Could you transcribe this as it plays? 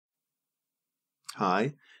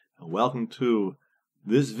Hi, and welcome to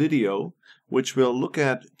this video, which will look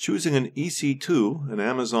at choosing an EC2, an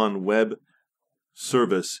Amazon Web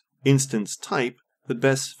Service instance type that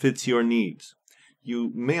best fits your needs.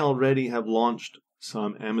 You may already have launched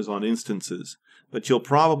some Amazon instances, but you'll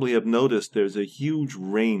probably have noticed there's a huge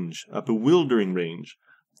range, a bewildering range,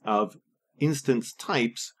 of instance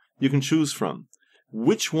types you can choose from.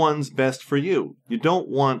 Which one's best for you? You don't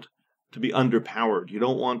want to be underpowered. You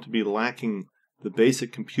don't want to be lacking the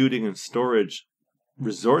basic computing and storage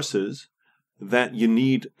resources that you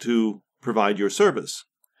need to provide your service.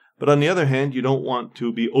 But on the other hand, you don't want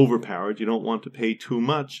to be overpowered. You don't want to pay too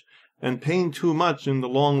much. And paying too much in the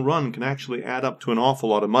long run can actually add up to an awful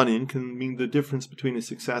lot of money and can mean the difference between a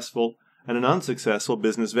successful and an unsuccessful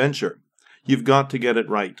business venture. You've got to get it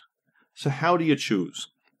right. So how do you choose?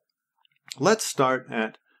 Let's start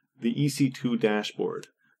at the EC2 dashboard.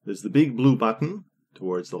 There's the big blue button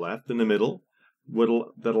towards the left in the middle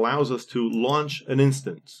that allows us to launch an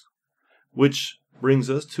instance, which brings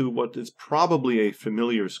us to what is probably a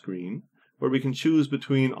familiar screen where we can choose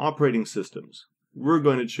between operating systems. We're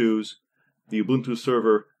going to choose the Ubuntu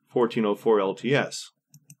Server 1404 LTS,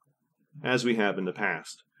 as we have in the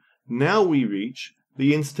past. Now we reach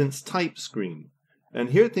the instance type screen, and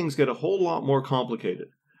here things get a whole lot more complicated.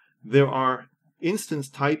 There are instance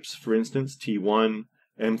types, for instance, T1,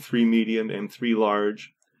 M3 medium, M3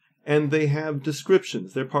 large, and they have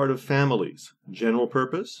descriptions. They're part of families. General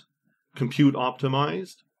purpose, compute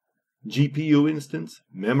optimized, GPU instance,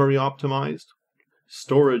 memory optimized,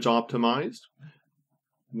 storage optimized.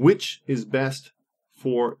 Which is best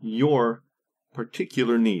for your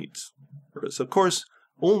particular needs? Of course,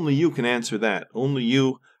 only you can answer that. Only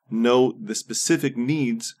you know the specific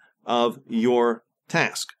needs of your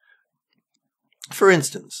task. For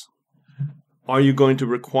instance, are you going to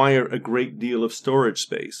require a great deal of storage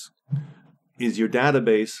space? Is your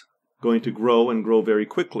database going to grow and grow very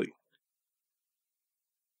quickly?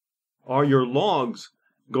 Are your logs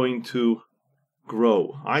going to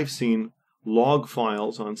grow? I've seen log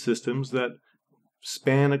files on systems that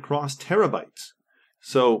span across terabytes.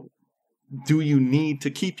 So, do you need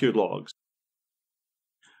to keep your logs?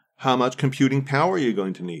 How much computing power are you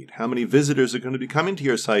going to need? How many visitors are going to be coming to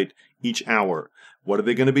your site each hour? What are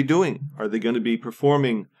they going to be doing? Are they going to be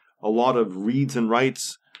performing a lot of reads and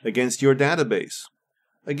writes against your database?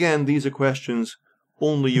 Again, these are questions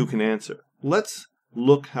only you can answer. Let's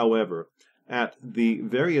look, however, at the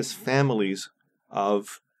various families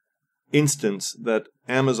of instance that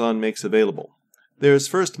Amazon makes available. There's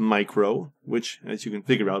first Micro, which, as you can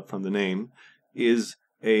figure out from the name, is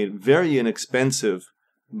a very inexpensive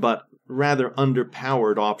but rather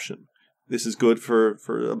underpowered option. This is good for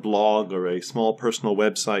a blog or a small personal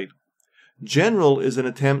website. General is an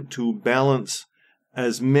attempt to balance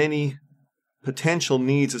as many potential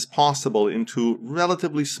needs as possible into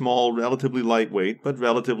relatively small, relatively lightweight, but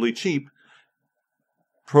relatively cheap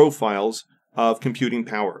profiles of computing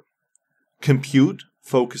power. Compute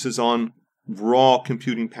focuses on raw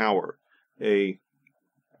computing power, a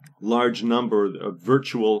large number of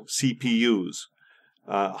virtual CPUs,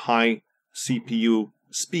 high CPU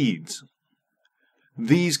speeds.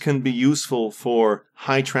 These can be useful for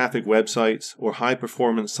high-traffic websites or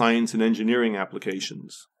high-performance science and engineering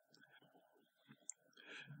applications.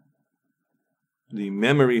 The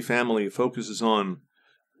memory family focuses on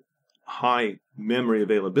high memory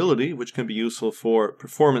availability, which can be useful for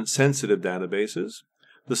performance-sensitive databases.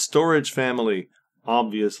 The storage family,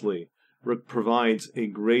 obviously, provides a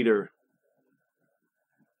greater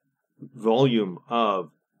volume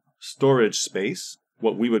of storage space,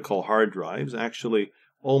 what we would call hard drives. Actually,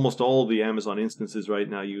 almost all the Amazon instances right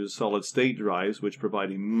now use solid-state drives, which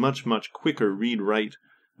provide a much, much quicker read-write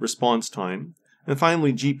response time. And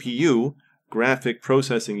finally, GPU, graphic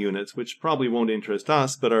processing units, which probably won't interest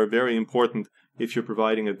us, but are very important if you're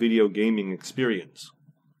providing a video gaming experience.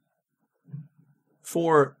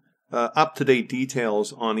 For up-to-date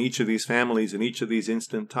details on each of these families and each of these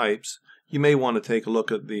instant types, you may want to take a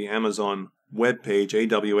look at the Amazon webpage,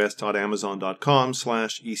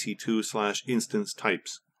 aws.amazon.com/ec2/instance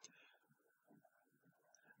types.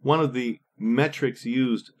 One of the metrics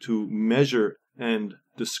used to measure and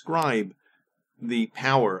describe the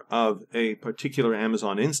power of a particular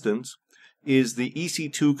Amazon instance is the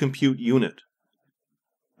EC2 compute unit.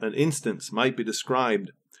 An instance might be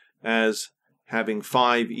described as having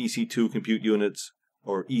 5 EC2 compute units,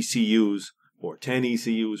 or ECUs, or 10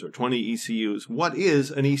 ECUs, or 20 ECUs. What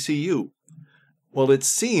is an ECU? Well, it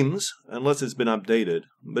seems, unless it's been updated,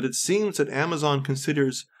 but it seems that Amazon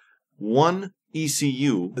considers one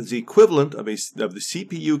ECU as the equivalent of the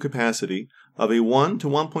CPU capacity of a 1 to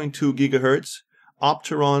 1.2 gigahertz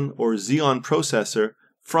Opteron or Xeon processor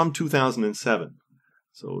from 2007.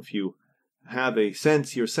 So if you have a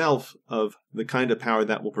sense yourself of the kind of power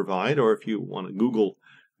that will provide, or if you want to Google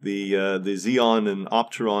the Xeon and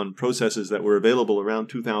Opteron processors that were available around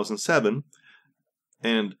 2007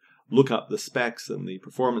 and look up the specs and the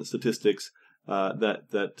performance statistics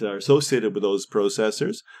that are associated with those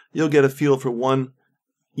processors, you'll get a feel for one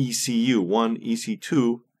ECU, one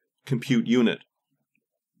EC2 compute unit.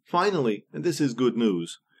 Finally, and this is good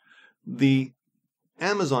news, the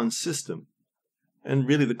Amazon system, and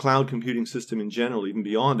really the cloud computing system in general, even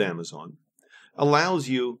beyond Amazon, allows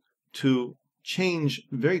you to change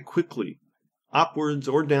very quickly, upwards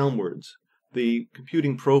or downwards, the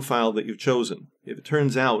computing profile that you've chosen. If it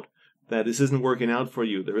turns out that this isn't working out for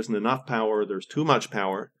you, there isn't enough power, there's too much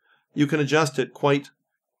power, you can adjust it quite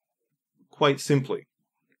simply.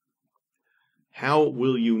 How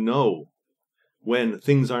will you know when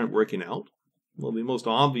things aren't working out? Well, the most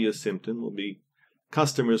obvious symptom will be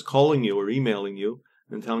customers calling you or emailing you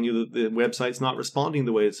and telling you that the website's not responding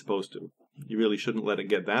the way it's supposed to. You really shouldn't let it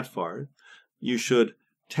get that far. You should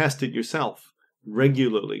test it yourself.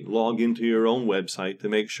 Regularly log into your own website to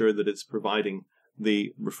make sure that it's providing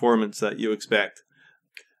the performance that you expect.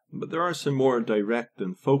 But there are some more direct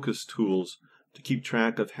and focused tools to keep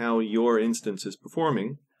track of how your instance is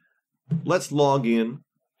performing. Let's log in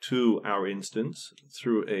to our instance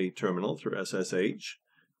through a terminal, through SSH,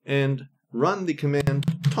 and run the command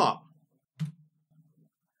top.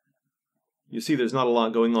 You see there's not a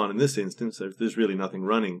lot going on in this instance. There's really nothing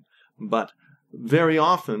running. But very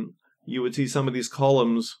often you would see some of these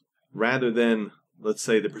columns rather than, let's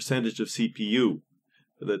say, the percentage of CPU,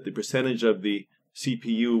 that the percentage of the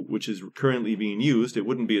CPU which is currently being used, it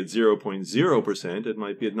wouldn't be at 0.0%, it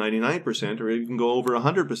might be at 99%, or it can go over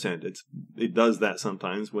 100%. It does that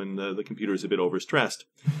sometimes when the computer is a bit overstressed.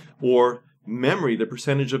 Or memory, the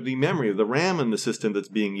percentage of the memory, of the RAM in the system that's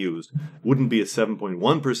being used, wouldn't be at 7.1%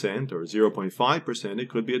 or 0.5%, it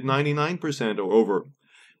could be at 99% or over.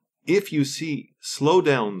 If you see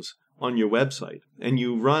slowdowns on your website and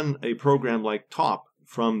you run a program like top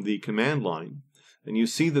from the command line, and you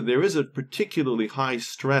see that there is a particularly high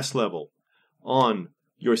stress level on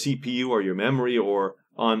your CPU or your memory or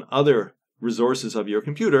on other resources of your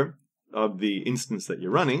computer, of the instance that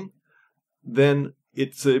you're running, then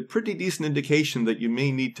it's a pretty decent indication that you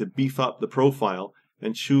may need to beef up the profile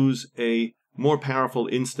and choose a more powerful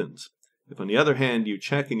instance. If on the other hand you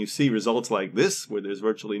check and you see results like this, where there's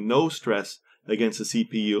virtually no stress against the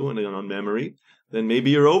CPU and on memory, then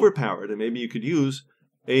maybe you're overpowered and maybe you could use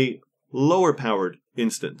a lower powered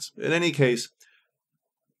instance. In any case,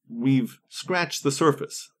 we've scratched the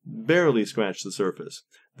surface, barely scratched the surface.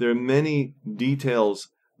 There are many details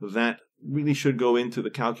that really should go into the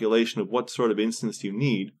calculation of what sort of instance you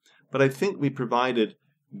need, but I think we provided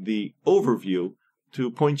the overview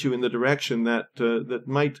to point you in the direction that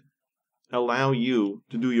might allow you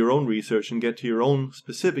to do your own research and get to your own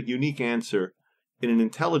specific, unique answer in an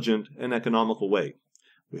intelligent and economical way.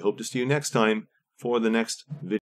 We hope to see you next time for the next video.